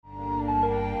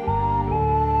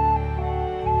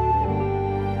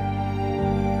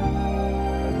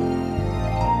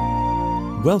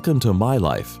Welcome to My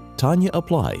Life, Tanya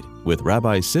Applied, with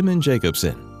Rabbi Simon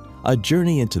Jacobson, a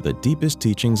journey into the deepest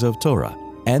teachings of Torah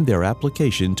and their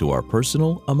application to our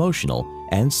personal, emotional,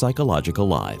 and psychological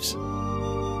lives.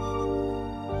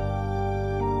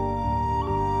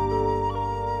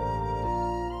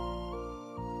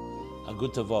 A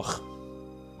gute Woche.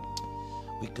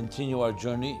 We continue our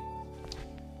journey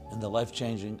in the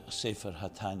life-changing Sefer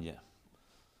HaTanya.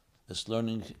 This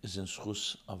learning is in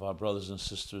schus of our brothers and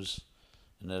sisters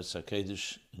in Eretz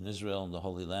HaKodesh, in Israel, in the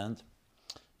Holy Land,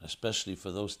 especially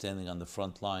for those standing on the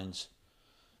front lines,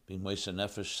 being Moser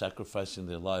Nefesh, sacrificing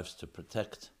their lives to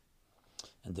protect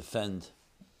and defend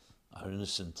our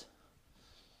innocent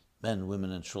men,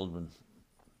 women, and children,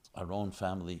 our own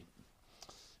family,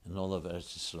 and all of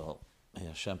Eretz Yisrael. May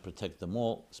Hashem protect them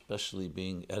all, especially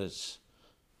being Eretz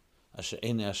Asher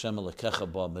Einei Hashem Elokecha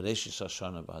Ba Mereshis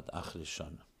Hashana V'ad Achris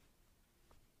Shana.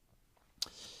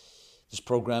 This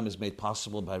program is made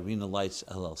possible by Rena Lights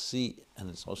LLC, and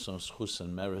it's also a schus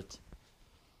and merit,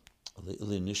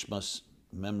 Ili Nishmas,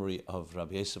 memory of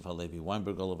Rabbi Yosef Halevi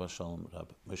Weinberg Olav Hashalom,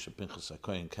 Rabbi Moshe Pinchas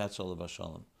HaKohen Katz Olav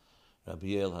Hashalom, Rabbi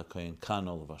Yael HaKohen Khan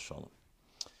Olav Hashalom.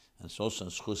 And it's also a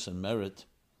schus and merit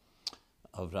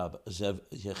of Rabbi Zev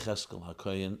Yecheskel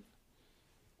HaKohen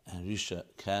and Risha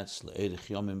Katz Le'erich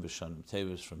Yomim B'Shanim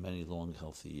Tevis for many long,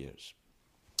 healthy years.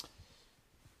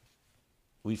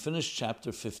 We finished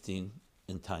chapter 15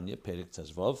 in Tanya, Perek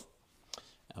Tezvav,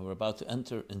 and we're about to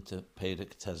enter into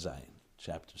Perek Tezayin,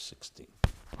 chapter 16.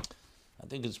 I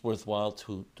think it's worthwhile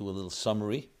to do a little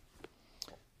summary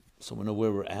so we know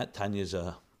where we're at. Tanya is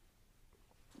a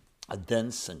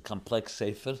dense and complex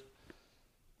sefer,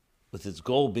 with its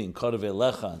goal being Karev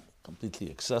Elecha, completely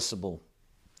accessible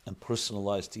and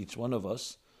personalized to each one of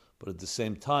us, but at the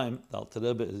same time, the Alter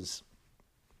Rebbe is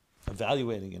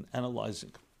evaluating and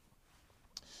analyzing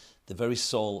the very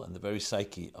soul and the very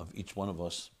psyche of each one of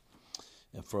us,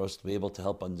 and for us to be able to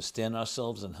help understand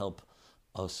ourselves and help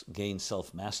us gain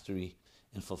self-mastery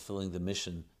in fulfilling the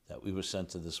mission that we were sent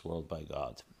to this world by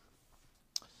God.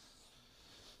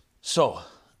 So,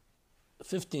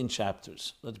 15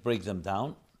 chapters. Let's break them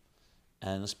down,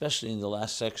 and especially in the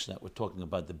last section that we're talking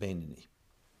about the Benoni.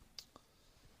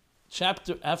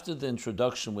 Chapter after the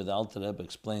introduction, where the Alter Rebbe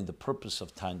explained the purpose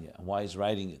of Tanya and why he's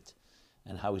writing it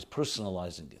and how he's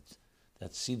personalizing it,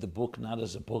 that see the book not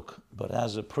as a book, but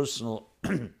as a personal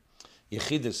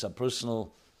yechidus, a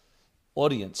personal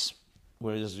audience,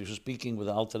 whereas you're speaking with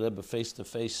the Alter Rebbe face to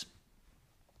face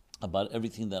about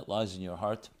everything that lies in your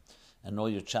heart and all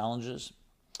your challenges.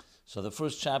 So the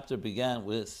first chapter began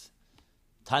with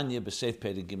Tanya b'Seif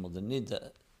Perek Gimel, the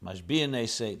nida mashbiyanei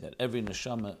say that every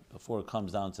neshama before it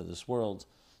comes down to this world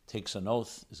takes an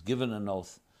oath, is given an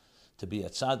oath to be a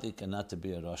tzaddik and not to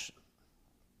be a rasha.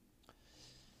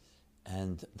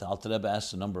 And the Alter Rebbe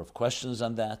asks a number of questions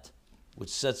on that, which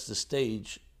sets the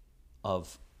stage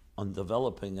of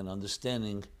developing and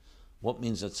understanding what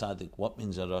means a tzaddik, what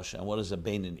means a rasha, and what is a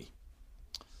Benoni.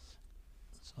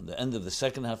 So at the end of the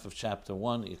second half of chapter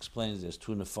 1, he explains there's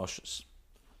two nefashos.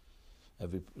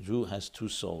 Every Jew has two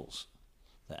souls.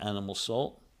 The animal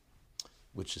soul,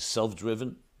 which is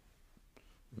self-driven,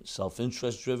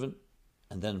 self-interest driven,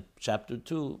 and then chapter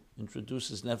 2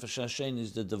 introduces Nefesh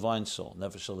Hasheni, the divine soul,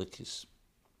 Nefesh Elikis,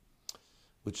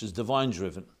 which is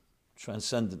divine-driven,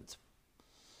 transcendent.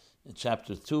 In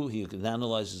chapter 2, he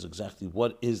analyzes exactly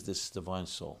what is this divine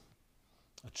soul.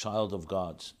 A child of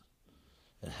God's.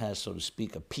 It has, so to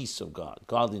speak, a piece of God.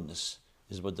 Godliness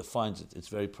is what defines it, its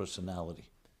very personality.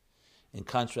 In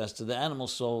contrast to the animal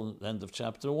soul, at the end of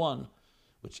chapter 1,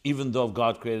 which even though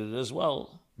God created it as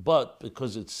well, but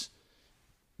because it's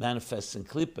manifests in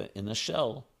klipa, in a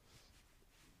shell,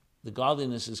 the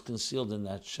godliness is concealed in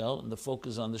that shell, and the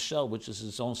focus on the shell, which is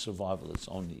its own survival, its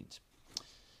own needs.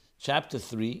 Chapter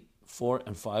 3, 4,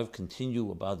 and 5 continue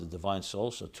about the divine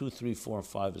soul. So 2, 3, 4, and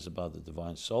 5 is about the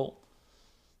divine soul.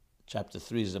 Chapter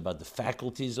 3 is about the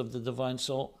faculties of the divine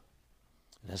soul.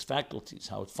 It has faculties,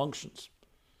 how it functions.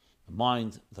 The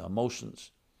mind, the emotions,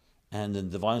 and in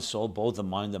the divine soul, both the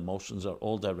mind and emotions are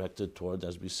all directed toward,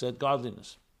 as we said,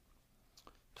 godliness.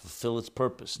 To fulfill its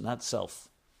purpose, not self.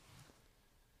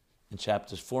 In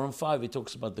chapters 4 and 5, he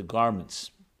talks about the garments,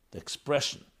 the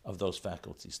expression of those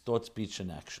faculties, thought, speech,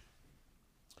 and action.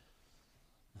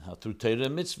 And how through Torah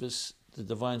and mitzvahs, the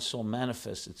divine soul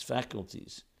manifests its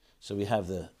faculties. So we have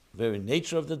the very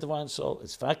nature of the divine soul,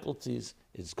 its faculties,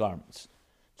 its garments.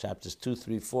 Chapters 2,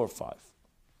 3, 4, 5.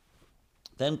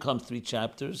 Then come 3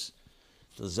 chapters,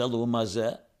 the Zelu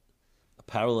Umazeh, a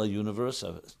parallel universe,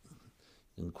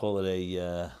 you can call it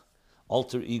a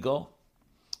alter ego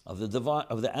of the divine,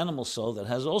 of the animal soul that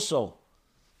has also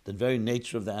the very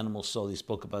nature of the animal soul, he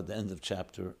spoke about the end of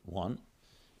chapter 1.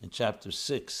 In chapter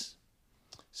 6,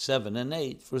 7, and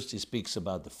 8, first he speaks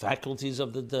about the faculties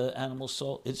of the animal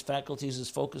soul. Its faculties is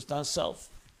focused on self,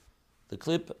 the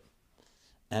klipa.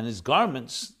 And his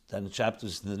garments, then in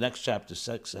the next chapter,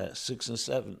 6 and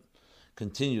 7,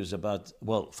 continues about,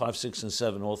 5, 6, and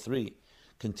 7, all three,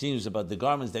 continues about the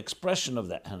garments, the expression of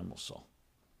that animal soul.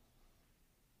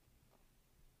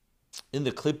 In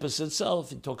the klippas itself,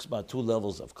 he talks about two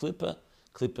levels of klippa.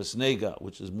 Klippas nega,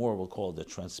 which is more, we'll call the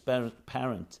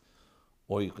transparent,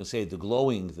 or you can say the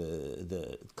glowing,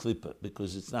 the klippa,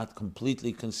 because it's not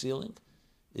completely concealing.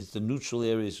 It's the neutral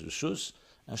areas of shus.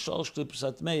 And shalosh klippas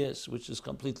atmeyas, which is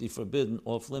completely forbidden,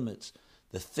 off limits.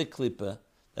 The thick klippa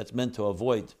that's meant to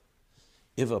avoid.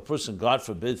 If a person, God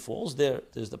forbid, falls there,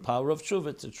 there's the power of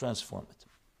tshuva to transform it.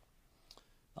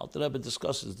 Alter Rebbe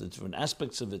discusses the different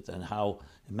aspects of it and how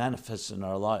it manifests in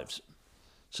our lives.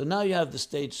 So now you have the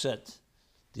stage set,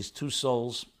 these two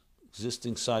souls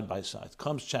existing side by side.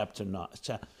 Comes chapter 9.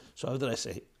 So how did I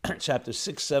say? Chapter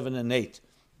 6, 7, and 8,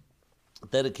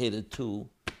 dedicated to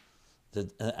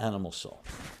the animal soul.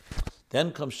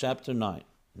 Then comes chapter 9.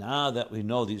 Now that we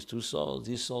know these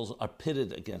souls are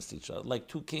pitted against each other, like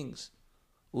two kings.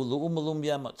 Ulu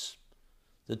Yamatz,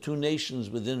 the two nations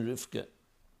within Rivka,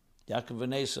 Yaakov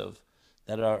and Esav,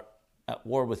 that are at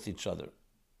war with each other.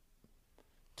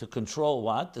 To control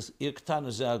what? This Irktan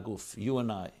Zaguf, you and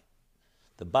I.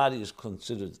 The body is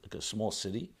considered like a small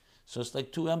city, so it's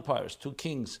like two empires, two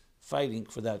kings fighting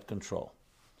for that control.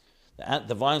 The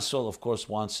divine soul, of course,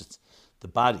 wants the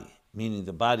body, meaning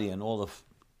the body and all the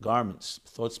garments,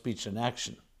 thought, speech, and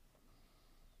action.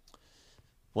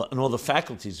 And all the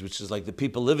faculties, which is like the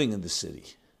people living in the city,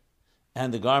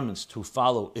 and the garments to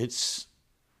follow its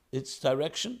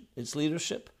direction, its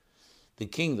leadership. The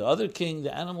king, the other king,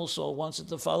 the animal soul wants it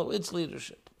to follow its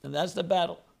leadership. And that's the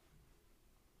battle.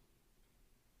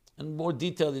 In more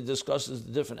detail, he discusses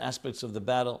the different aspects of the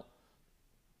battle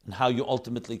and how you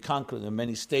ultimately conquer. There are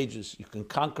many stages. You can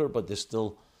conquer, but there's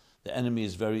still, the enemy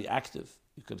is very active.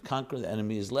 You could conquer, the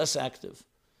enemy is less active.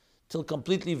 Till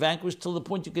completely vanquished, till the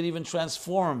point you could even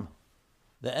transform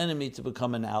the enemy to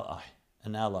become an ally,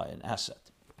 an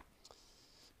asset.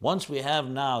 Once we have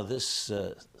now this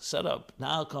setup,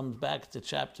 now comes back to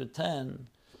chapter 10,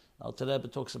 Alter Rebbe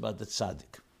talks about the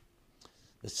tzaddik.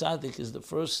 The tzaddik is the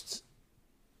first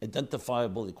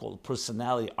identifiable, he called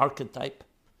personality, archetype.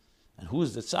 And who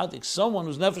is the tzaddik? Someone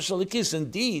who's nefesh alikis,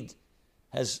 indeed,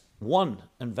 has won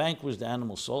and vanquished the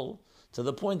animal soul to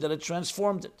the point that it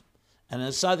transformed it. And in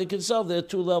tzaddik itself, there are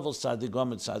two levels: tzaddik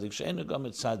gomet, tzaddik she'enu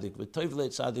gomet, tzaddik v'toivle,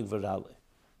 tzaddik v'rale.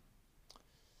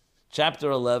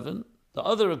 Chapter 11, the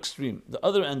other extreme, the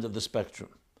other end of the spectrum,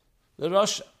 the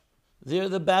Rasha. There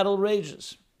the battle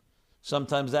rages.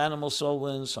 Sometimes the animal soul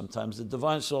wins, sometimes the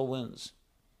divine soul wins.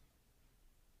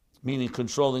 Meaning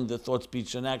controlling the thought,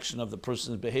 speech, and action of the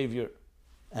person's behavior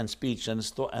and speech and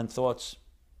thoughts.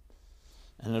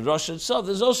 And in Rasha itself,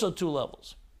 there's also two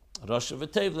levels. Rasha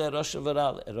v'tevle, Rasha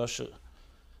v'rale. Rasha,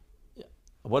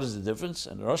 what is the difference?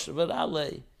 And Rasha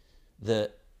v'rale,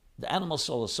 the animal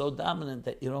soul is so dominant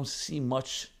that you don't see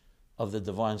much of the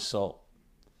divine soul.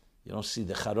 You don't see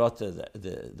the charata,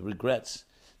 the regrets.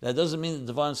 That doesn't mean the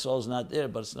divine soul is not there,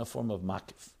 but it's in a form of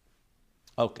makif.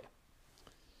 Okay.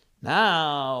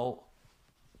 Now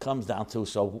comes down to,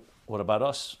 so what about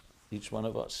us? Each one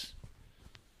of us.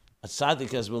 A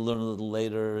tzaddik, as we'll learn a little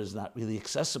later, is not really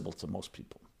accessible to most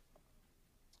people.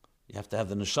 You have to have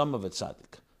the neshama of a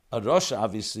tzaddik. A Rasha,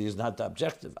 obviously, is not the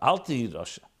objective. Alti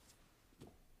Rasha.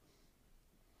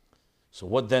 So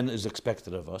what then is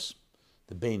expected of us?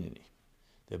 The Benoni.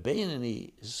 The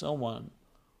Benoni is someone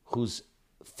whose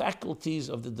faculties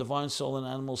of the divine soul and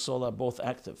animal soul are both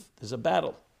active. There's a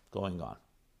battle going on.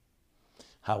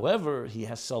 However, he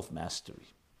has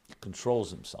self-mastery. He controls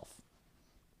himself.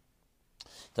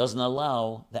 Doesn't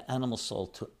allow the animal soul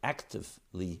to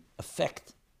actively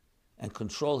affect and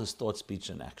control his thought, speech,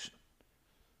 and action.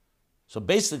 So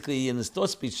basically, in his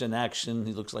thought, speech, and action,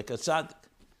 he looks like a tzaddik.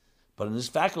 But in his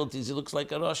faculties, he looks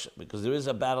like a Rasha, because there is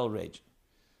a battle raging.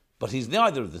 But he's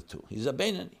neither of the two. He's a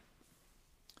Benoni.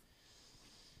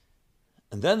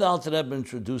 And then the Alter Rebbe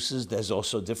introduces, there's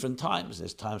also different times.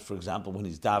 There's times, for example, when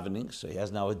he's davening, so he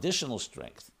has now additional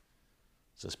strength.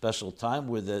 It's a special time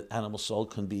where the animal soul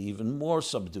can be even more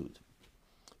subdued.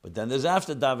 But then there's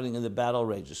after davening and the battle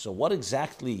rages. So what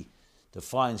exactly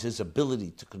defines his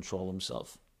ability to control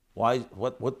himself? Why?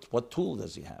 What tool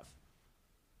does he have?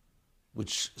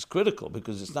 Which is critical,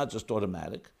 because it's not just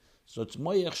automatic. So it's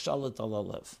moyech shalat ala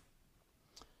lev.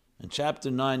 In chapter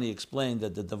 9, he explained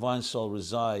that the divine soul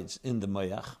resides in the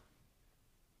moyach,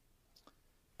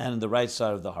 and in the right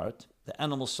side of the heart. The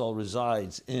animal soul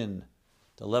resides in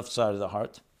the left side of the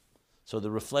heart. So the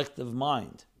reflective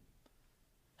mind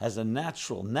has a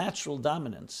natural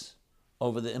dominance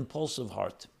over the impulsive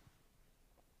heart.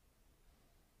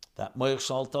 That Moich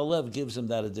Shal Talev gives him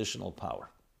that additional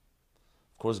power.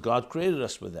 Of course, God created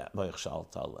us with that Moich Shal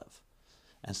Talev.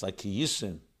 And it's like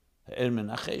Yisin,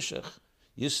 Ermin Acheshech,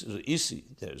 Isi,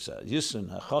 there's Yisin,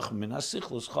 Chacham Min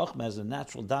HaSichlus. Chacham has a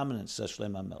natural dominance, says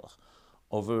Shlomo HaMelech,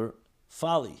 over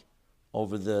folly,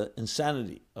 over the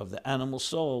insanity of the animal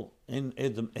soul,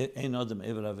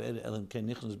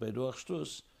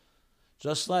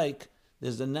 just like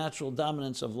there's the natural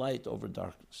dominance of light over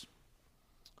darkness.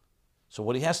 So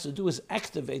what he has to do is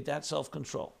activate that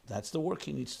self-control. That's the work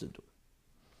he needs to do.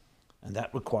 And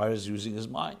that requires using his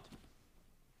mind.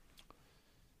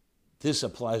 This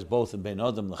applies both in Bein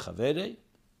Adam L'Chavere,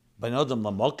 Bein Adam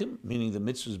L'Mokim, meaning the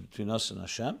mitzvahs between us and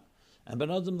Hashem, and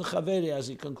Bein Adam L'Chavere as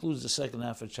he concludes the second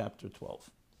half of chapter 12.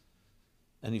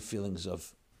 Any feelings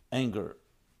of anger,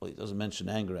 well, he doesn't mention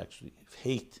anger actually,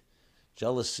 hate,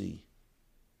 jealousy,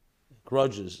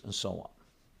 grudges, and so on.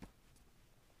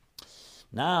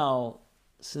 Now,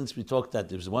 since we talked that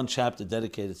there's one chapter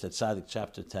dedicated to Tzaddik,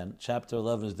 chapter 10, chapter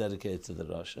 11 is dedicated to the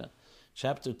Rasha,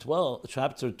 chapter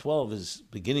 12 is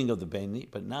beginning of the Benoni,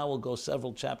 but now we'll go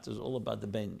several chapters all about the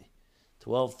Benoni.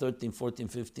 12, 13, 14,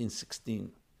 15,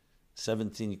 16,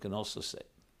 17 you can also say.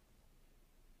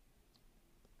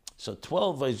 So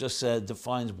 12, I just said,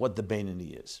 defines what the Benoni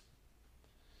is.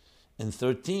 In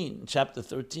chapter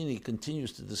 13, he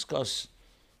continues to discuss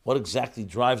what exactly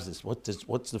drives this,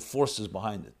 what's the forces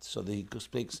behind it. So he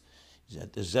speaks,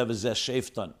 there's Zevazeh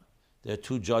Sheftan. There are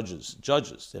two judges.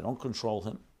 They don't control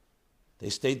him. They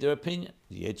state their opinion.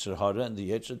 The Yetzer Hara and the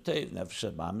Yetzer Teiv, Nefesh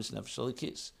HaBamis, Nefesh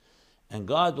HaLekis. And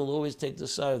God will always take the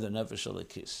side of the Nefesh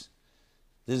HaLekis.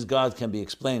 This God can be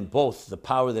explained both the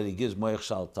power that he gives Moich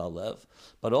Shal Talev,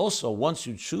 but also once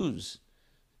you choose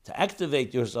to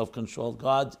activate your self-control,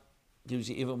 God gives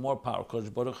you even more power,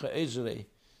 Kodesh Baruch HaEzrei,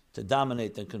 to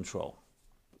dominate and control.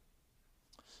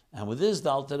 And with this, the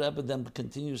Alter Rebbe then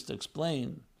continues to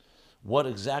explain what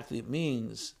exactly it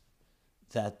means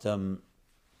that the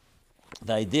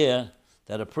idea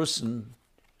that a person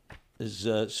is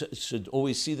should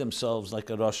always see themselves like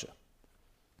a Rasha.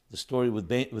 The story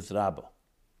with Rabba.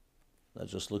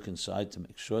 Let's just look inside to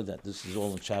make sure that this is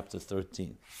all in chapter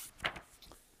 13.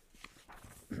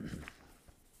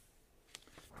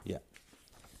 Yeah.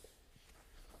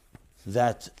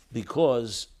 That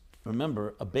because,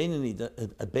 remember, a Benoni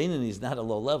is not a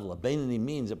low level. A Benoni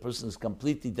means a person is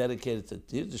completely dedicated to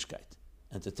Yiddishkeit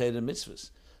and to Torah mitzvahs.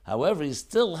 However, he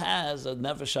still has a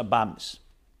Nefesh HaBamis.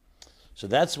 So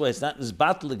that's why it's not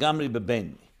Nizbat L'Gamri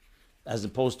B'Benoni, as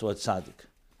opposed to a Tzaddik.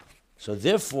 So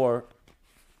therefore,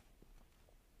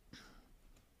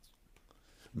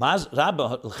 even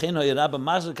though he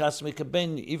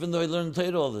learned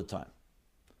Torah all the time.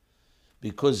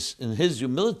 Because in his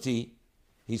humility,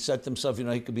 he said to himself,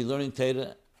 he could be learning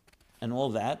Torah and all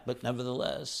that, but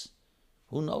nevertheless,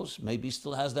 who knows? Maybe he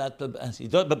still has that. But he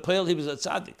was a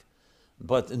tzaddik.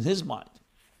 But in his mind.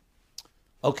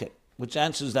 Okay, which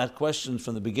answers that question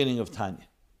from the beginning of Tanya.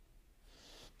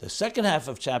 The second half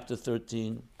of chapter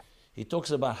 13, he talks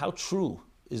about how true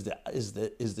is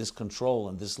this control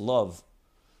and this love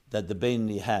that the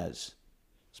Benoni has,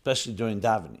 especially during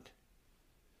davening.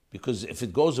 Because if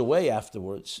it goes away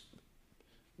afterwards,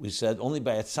 we said only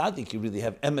by a tzaddik you really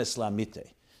have emes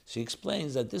lamite. So he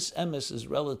explains that this emes is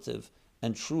relative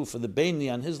and true for the Benoni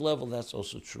on his level. That's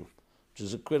also true, which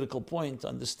is a critical point to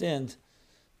understand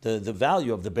the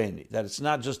value of the Benoni. That it's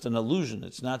not just an illusion.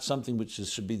 It's not something which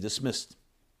should be dismissed.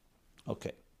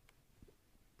 Okay.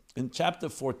 In chapter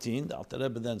 14, the Alter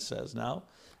Rebbe then says now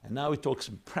he talks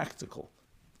in practical.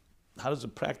 How does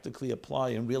it practically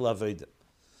apply in real avodah?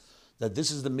 That this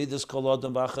is the midas kol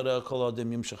adam v'achara kol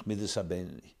adam yimshach midas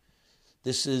habenoni.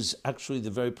 This is actually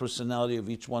the very personality of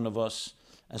each one of us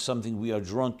and something we are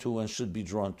drawn to and should be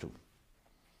drawn to.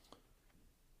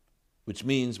 Which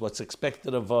means what's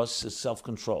expected of us is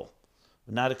self-control.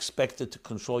 We're not expected to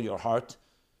control your heart,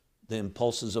 the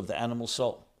impulses of the animal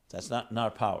soul. That's not in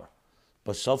our power.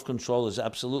 But self-control is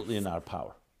absolutely in our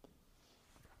power.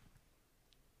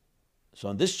 So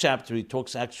in this chapter, he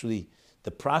talks actually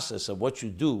the process of what you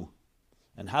do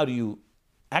and how do you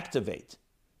activate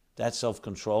that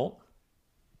self-control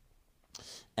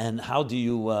and how do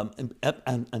you,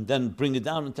 and then bring it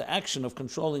down into action of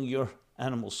controlling your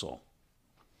animal soul.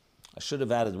 I should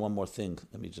have added one more thing.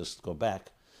 Let me just go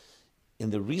back. In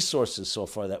the resources so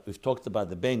far that we've talked about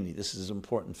the Benoni, this is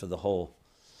important for the whole.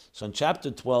 So in chapter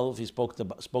 12, he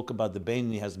spoke about the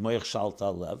Benoni has Moich Shal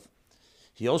Talev.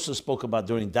 He also spoke about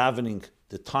during davening,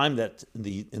 the time that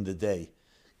in the day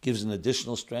gives an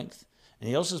additional strength. And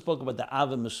he also spoke about the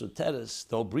Ava Mesuteres,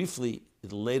 though briefly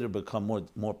it'll later become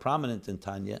more prominent in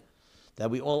Tanya,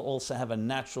 that we all also have a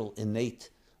natural,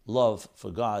 innate love for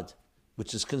God,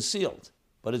 which is concealed,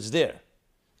 but it's there,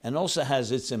 and also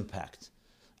has its impact.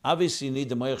 Obviously, you need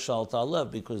the Moyach Shal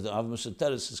Ta'alev because the Ava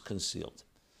Mesuteres is concealed.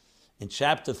 In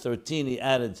chapter 13, he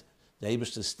added the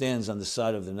Eibishter stands on the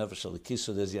side of the Nefesh Elikis,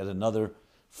 so there's yet another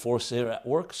force here at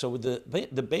work. So the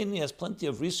Benoni has plenty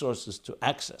of resources to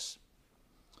access.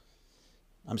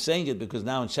 I'm saying it because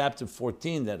now in chapter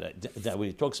 14 that when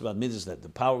he talks about midas, that the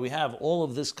power we have, all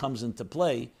of this comes into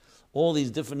play. All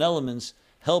these different elements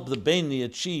help the Benoni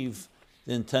achieve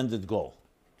the intended goal.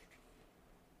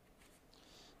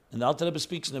 And the Alter Rebbe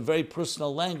speaks in a very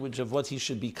personal language of what he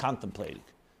should be contemplating.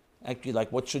 Actually,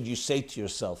 like what should you say to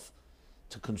yourself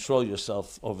to control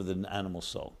yourself over the animal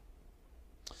soul.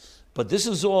 But this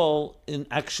is all in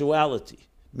actuality.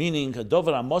 Meaning,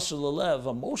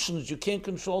 emotions, you can't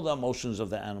control the emotions of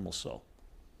the animal soul.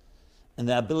 And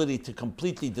the ability to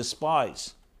completely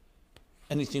despise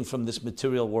anything from this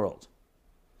material world.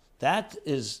 That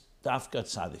is, Dafka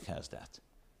Tzaddik has that.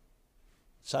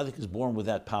 Tzaddik is born with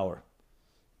that power.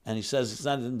 And he says, it's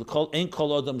not in the Ein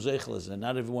Kol Adam Zeichel, and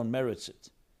not everyone merits it.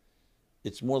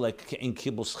 It's more like in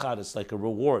Kibul Schar, it's like a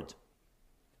reward.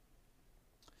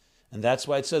 And that's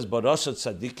why it says, Barasat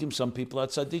Tzaddikim, some people are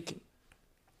Tzaddikim.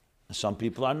 Some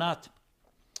people are not.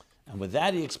 And with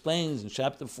that he explains in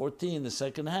chapter 14, the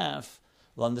second half,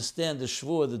 we'll understand the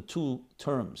shvur, the two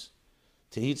terms.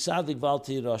 Tehit Tzaddik v'al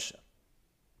Tehit Rasha.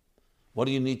 What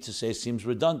do you need to say? It seems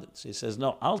redundant. So he says,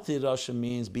 no, Al Tehit Rasha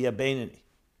means be a Benoni.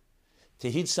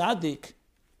 Tehit Tzaddik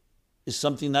is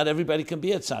something not everybody can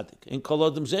be a Tzaddik. In Kol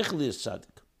Adam Zeichel is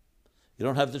Tzaddik. You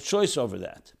don't have the choice over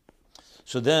that.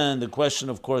 So then the question,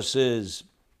 of course, is,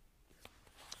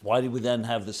 why do we then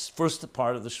have this first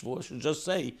part of the shvur? Should just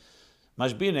say,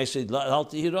 Mashbir, I say, Al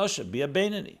Tehit Rasha, be a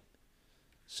Benoni.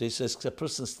 So he says, the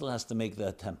person still has to make the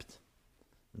attempt.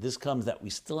 This comes that we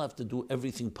still have to do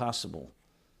everything possible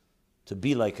to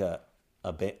be like a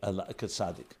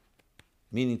tzaddik,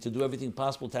 meaning to do everything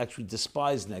possible to actually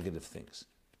despise negative things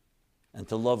and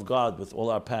to love God with all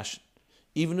our passion,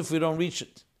 even if we don't reach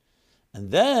it.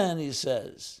 And then he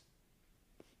says,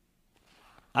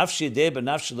 even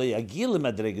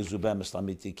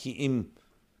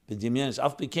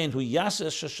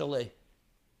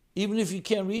if you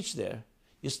can't reach there,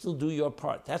 you still do your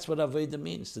part. That's what Aveda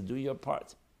means, to do your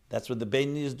part. That's what the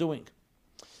Benoni is doing.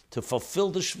 To fulfill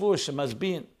the shvur,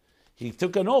 Shemazbin. He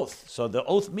took an oath. So the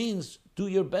oath means do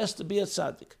your best to be a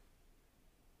tzaddik.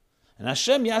 And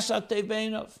Hashem yasat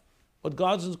teveinov. What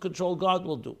God's in control, God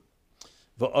will do.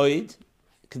 V'oid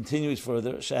continues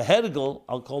further. Shehergel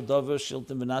al kol davar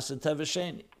shiltim v'nasa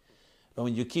tevasheni. But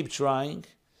when you keep trying,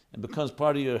 it becomes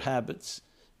part of your habits,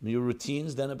 your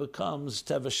routines, then it becomes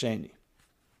tevasheni.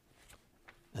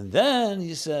 And then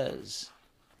he says,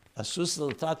 what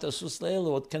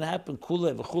can happen?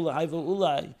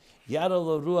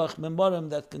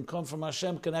 That can come from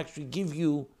Hashem can actually give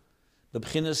you the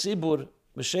b'chinas sibur,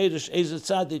 m'sherish eze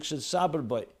tzaddik shel saber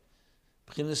boy.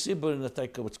 B'chinas sibur in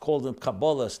what's called in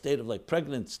Kabbalah, a state of like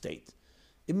pregnant state.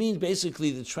 It means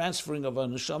basically the transferring of a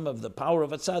neshama, of the power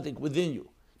of a tzaddik within you.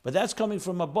 But that's coming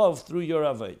from above through your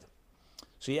avoid.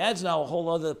 So he adds now a whole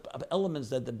other elements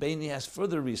that the Benoni has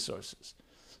further resources.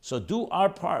 So do our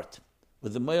part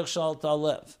with the Moyach Shal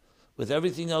Ta'alev, with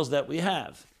everything else that we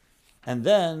have, and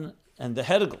the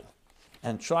Hergel,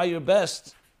 and try your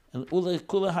best, and Ulay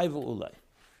Kula Haiva Ulay.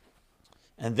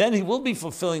 And then he will be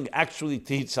fulfilling actually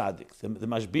Tehit Tzaddik, the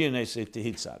Mashbir Nesei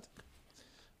Tehit Tzaddik.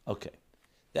 Okay.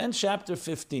 Then chapter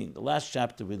 15, the last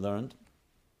chapter we learned,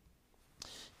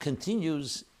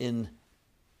 continues in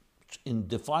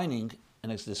defining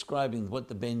and describing what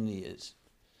the Benoni is.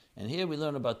 And here we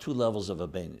learn about two levels of a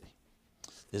Benoni.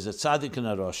 There's a tzaddik and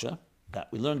a rasha that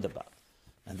we learned about.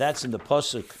 And that's in the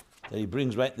pasuk that he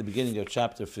brings right in the beginning of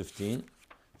chapter 15,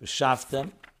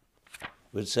 V'shaftem,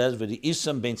 which says,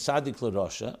 V'di'isam ben tzaddik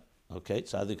l'rasha, okay,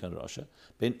 tzaddik and rasha,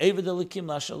 ben eved elikim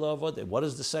l'asher lo avodeh. What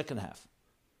is the second half?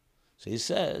 So he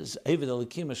says, eved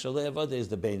elikim l'asher lo avodeh is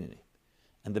the Benoni.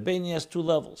 And the Benoni has two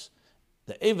levels.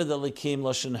 The eved elikim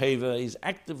l'asher heva, he's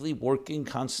actively working,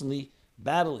 constantly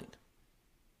battling.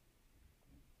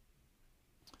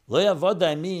 Lo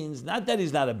Avodah means not that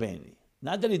he's not a Benoni,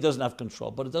 not that he doesn't have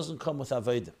control, but it doesn't come with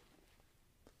Avodah. It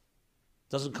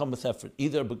doesn't come with effort,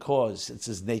 either because it's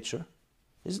his nature.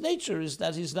 His nature is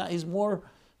that he's more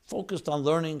focused on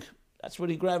learning. That's what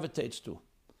he gravitates to.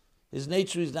 His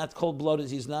nature is not cold-blooded,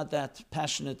 he's not that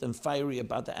passionate and fiery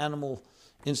about the animal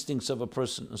instincts of a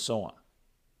person and so on.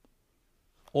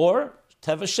 Or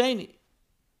Teva Sheni,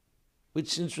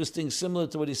 which is interesting, similar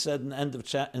to what he said in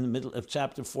the middle of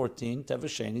chapter 14, Teva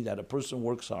Sheni, that a person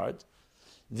works hard.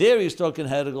 There he's talking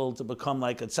Hergel to become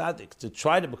like a tzaddik, to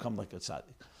try to become like a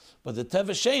tzaddik. But the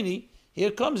Teva Sheni,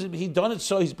 here comes, he done it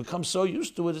so, he's become so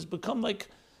used to it, it's become like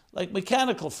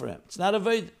mechanical for him. It's not a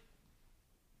Veda.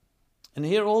 And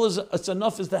here it's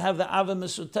enough is to have the Ava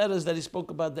Mesuteres that he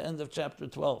spoke about at the end of chapter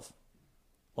 12.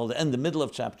 Well, the middle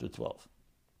of chapter 12.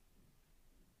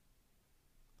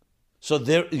 So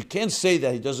there, you can't say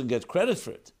that he doesn't get credit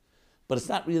for it, but it's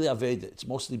not really Aveda. It's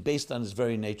mostly based on his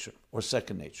very nature, or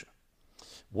second nature.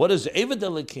 What is Eved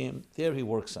Elikim? There he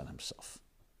works on himself.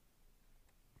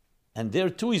 And there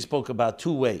too he spoke about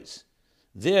two ways.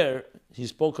 There he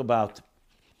spoke about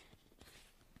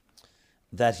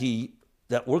that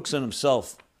works on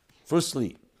himself,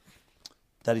 firstly,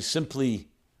 that he simply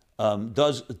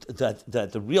does that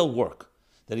the real work,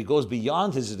 that he goes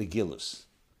beyond his regilus.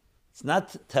 It's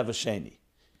not Teva Sheni,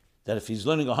 that if he's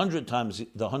learning 100 times,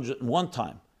 the 101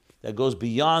 time, that goes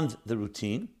beyond the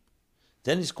routine,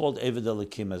 then he's called Eved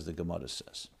Elikim, as the Gemara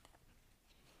says.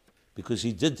 Because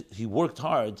he worked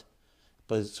hard,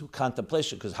 but through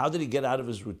contemplation. Because how did he get out of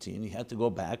his routine? He had to go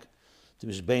back to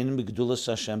Mishbein Migdulas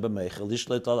Hashem B'Meichel,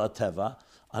 Lishlet al Ateva,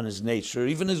 on his nature,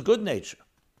 even his good nature.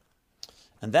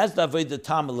 And that's the Aveda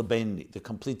Tam Lebeini, the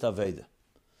complete Aveda.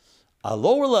 A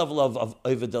lower level of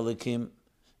Eved Elikim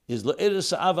is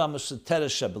Le'eres Ha'ava Mesuteres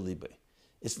Shebelibe.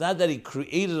 It's not that he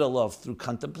created a love through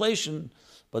contemplation,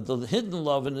 but the hidden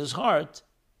love in his heart,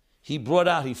 he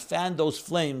fanned those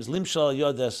flames. Limshal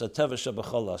Yodes Ateva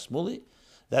Shebechol Asmuli.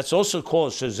 That's also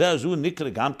called Shezezu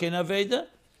Nikra Gamkein Aveda,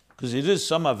 because it is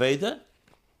some Aveda.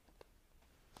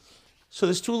 So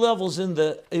there's two levels in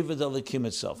the Eved Elikim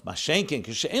itself. Mashenkin,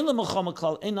 Kishein Lemachama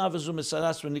Klal, Ein Avezu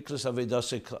Misaras V'Nikras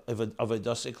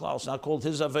Avedase Klal. It's not called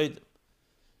his Aveda.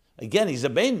 Again, he's a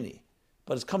Benoni,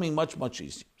 but it's coming much, much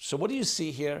easier. So what do you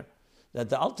see here? That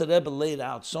the Alter Rebbe laid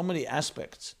out so many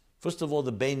aspects. First of all,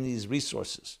 the Benoni's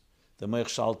resources. The Meich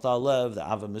Shalta Lev, the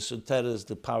Ava Mesuteres,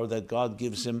 the power that God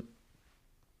gives him,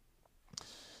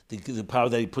 the power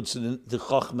that he puts in the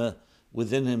Chochmah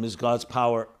within him is God's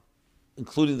power,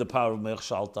 including the power of Meich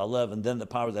Shalta Lev, and then the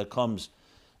power that comes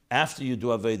after you do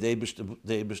Aved,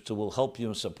 the Eibishter will help you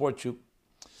and support you.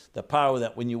 The power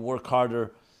that when you work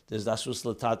harder, there's the Asus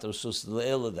Latata, Asus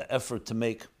Le'ela, the effort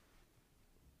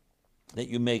that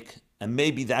you make, and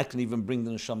maybe that can even bring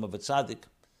the neshama of a tzaddik.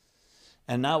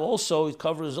 And now also, it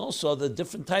covers also the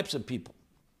different types of people.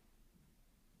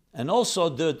 And also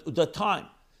the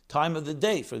time of the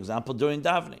day, for example, during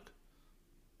davening.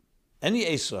 Any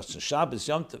Esros, Shabbos,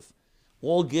 Yom Tov,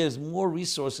 all gives more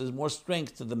resources, more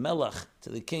strength to the Melech, to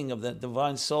the king of the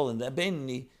divine soul, and the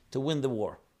Benoni to win the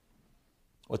war,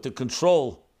 or to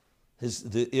control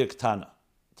the Irktana,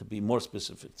 to be more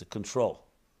specific, to control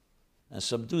and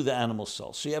subdue the animal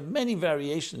soul. So you have many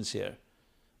variations here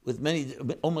with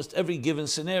almost every given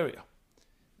scenario,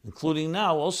 including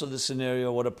now also the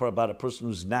scenario about a person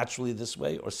who's naturally this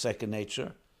way or second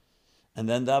nature, and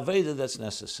then the Aveda that's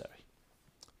necessary.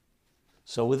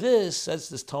 So with this, sets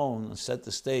this tone and set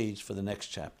the stage for the next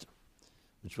chapter,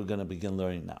 which we're going to begin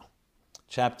learning now.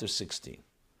 Chapter 16.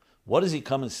 What does he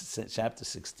come in chapter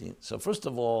 16? So first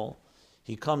of all,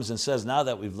 he comes and says, now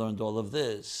that we've learned all of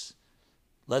this,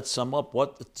 let's sum up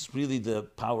what's really the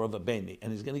power of a Benoni.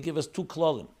 And he's going to give us two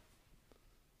klalim.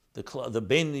 The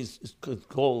Benoni's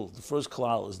goal, the first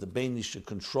klal is the Benoni should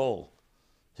control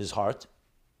his heart,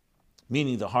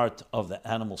 meaning the heart of the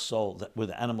animal soul, where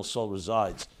the animal soul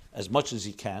resides, as much as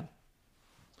he can.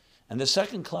 And the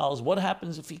second klal is what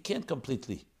happens if he can't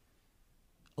completely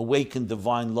awaken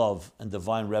divine love and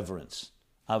divine reverence,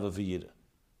 Ava V'Yira.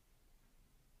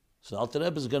 So Alter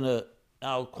Rebbe is going to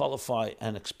now qualify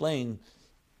and explain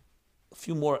a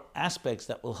few more aspects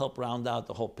that will help round out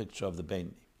the whole picture of the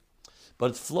Benoni.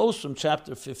 But it flows from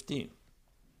chapter 15.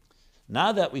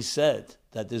 Now that we said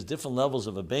that there's different levels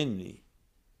of a Benoni,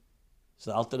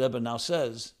 so Alter Rebbe now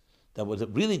says that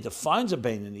what really defines a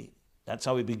Benoni, that's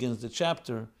how he begins the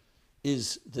chapter,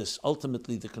 is this,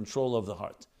 ultimately the control of the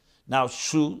heart. Now, it's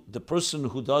true, the person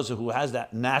who does it, who has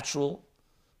that natural,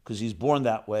 because he's born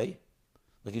that way,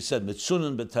 like he said,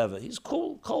 mitzunan beteva, he's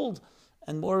cold,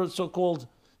 and more so-called,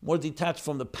 more detached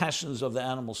from the passions of the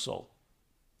animal soul.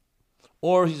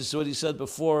 Or he's what he said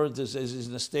before, he's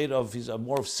in a state of, he's a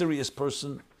more serious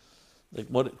person, like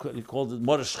what he called it,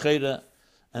 moreshchera,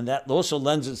 and that also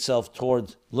lends itself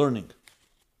toward learning.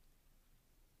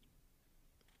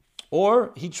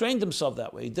 Or he trained himself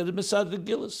that way. He did it beside the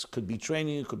Gillis. Could be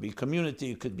training, it could be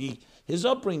community, it could be his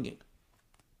upbringing.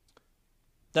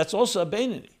 That's also a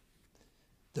Benoni.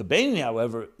 The Benoni,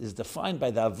 however, is defined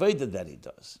by the avodah that he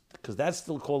does, because that's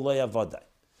still called lo yavodai.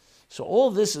 So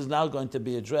all this is now going to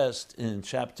be addressed in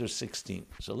chapter 16.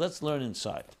 So let's learn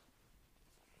inside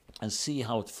and see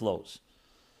how it flows.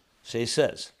 So he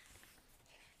says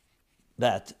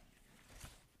that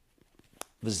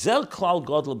V'zel klal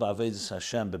godel ba'avedus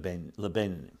Hashem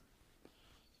lebeinonim.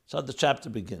 So how the chapter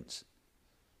begins.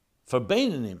 For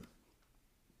beinonim,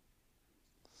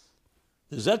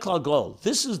 the V'zel klal godel,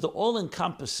 this is the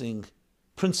all-encompassing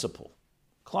principle.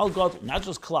 Klal godel, not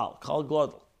just klal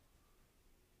godel.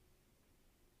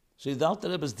 So the Alter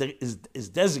Rebbe is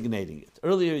designating it.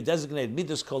 Earlier he designated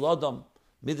midas kol adam,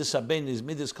 midas habein is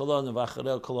midas kol adam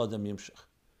v'acharei kol adam yimshach.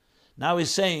 Now he's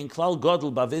saying klal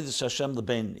godel ba'avedus Hashem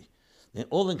lebeinonim. The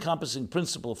all-encompassing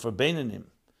principle for Beinonim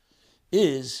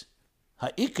is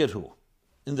ha'ikirhu,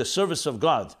 in the service of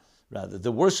God, rather,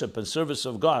 the worship and service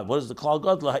of God. What is the klal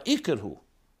godel? Ha'ikirhu.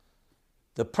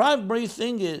 The primary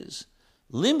thing is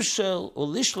limshel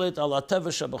ulishlet ala teva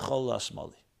shebachol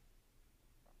lasmali.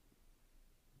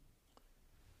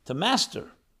 To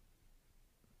master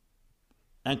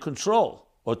and control,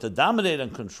 or to dominate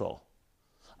and control,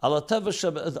 ala teva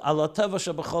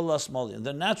shebachol lasmali, and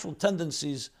the natural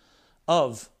tendencies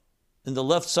in the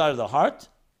left side of the heart,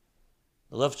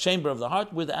 the left chamber of the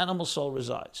heart, where the animal soul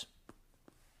resides.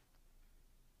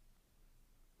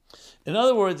 In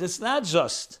other words, it's not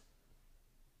just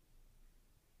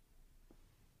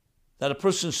that a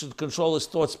person should control his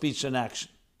thought, speech, and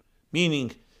action,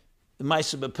 meaning that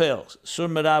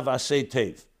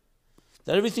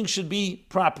everything should be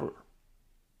proper.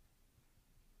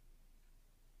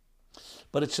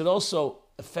 But it should also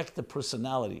affect the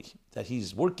personality, that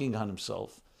he's working on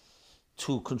himself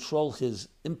to control his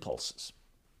impulses.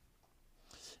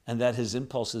 And that his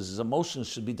impulses, his emotions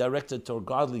should be directed toward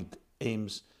godly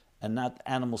aims and not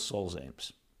animal soul's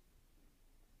aims.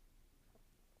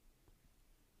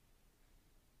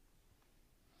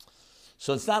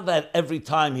 So it's not that every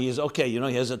time he is,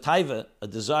 he has a taiva, a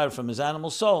desire from his animal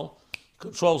soul, he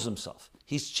controls himself.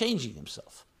 He's changing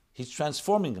himself. He's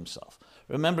transforming himself.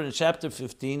 Remember in chapter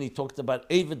 15, he talked about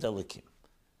Eved Elikim,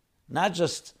 not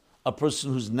just a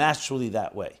person who's naturally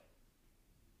that way.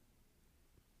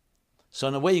 So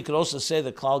in a way, you could also say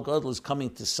that Klal Gadol is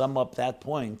coming to sum up that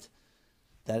point,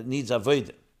 that it needs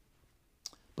avodah.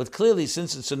 But clearly,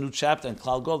 since it's a new chapter in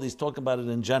Klal Gadol, he's talking about it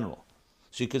in general.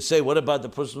 So you could say, what about the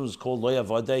person who's called Lo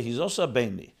Yavodai? He's also a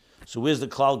Benoni. So where's the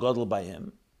Klal Gadol by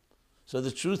him? So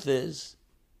the truth is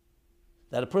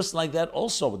that a person like that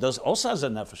also has a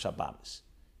nefesh habamis.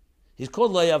 He's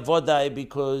called Lo Yavodai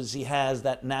because he has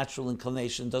that natural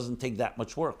inclination, doesn't take that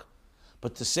much work.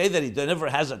 But to say that he never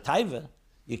has a taiva,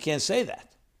 you can't say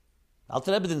that.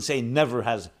 Alter Rebbe didn't say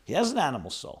he has an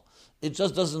animal soul. It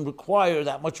just doesn't require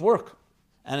that much work.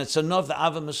 And it's enough the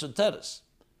Ava Mesoteres.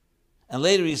 And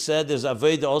later he said there's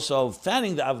Aveda also of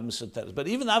fanning the Ava Mesoteres. But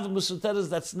even Ava Mesoteres,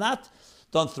 that's not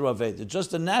done through Aveda.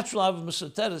 Just the natural Ava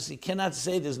Mesoteres, he cannot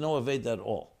say there's no Aveda at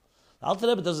all. Alter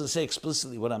Rebbe doesn't say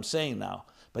explicitly what I'm saying now,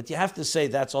 but you have to say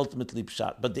that's ultimately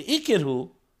pshat. But the ikirhu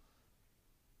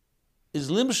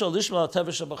is limshal lishmal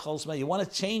tevish b'chol. You want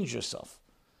to change yourself.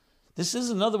 This is,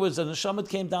 in other words, the neshama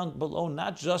came down below,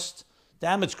 not just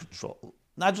damage control,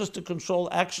 not just to control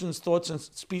actions, thoughts, and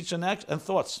speech and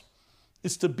thoughts.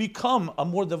 It's to become a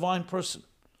more divine person.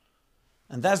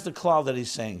 And that's the klal that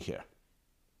he's saying here.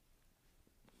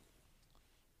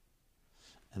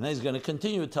 And then he's going to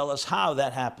continue to tell us how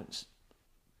that happens.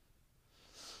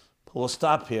 But we'll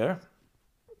stop here.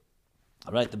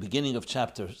 All right, the beginning of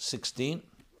chapter 16.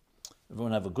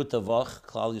 Everyone have a good tavach,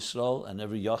 Klal Yisrael, and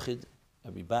every yachid,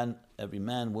 every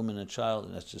man, woman, and child,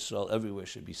 and that's Yisrael everywhere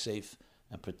should be safe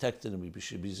and protected, and we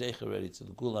should be zecher ready to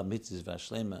the Gula Mitzvah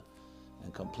Vashlema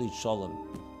and complete Shalom,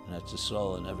 and that's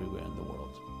Yisrael and everywhere in the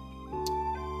world.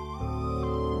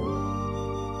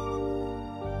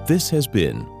 This has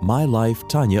been My Life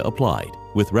Tanya Applied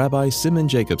with Rabbi Simon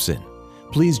Jacobson.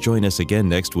 Please join us again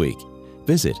next week.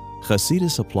 Visit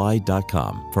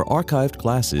ChasidusApplied.com for archived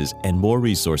classes and more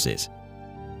resources.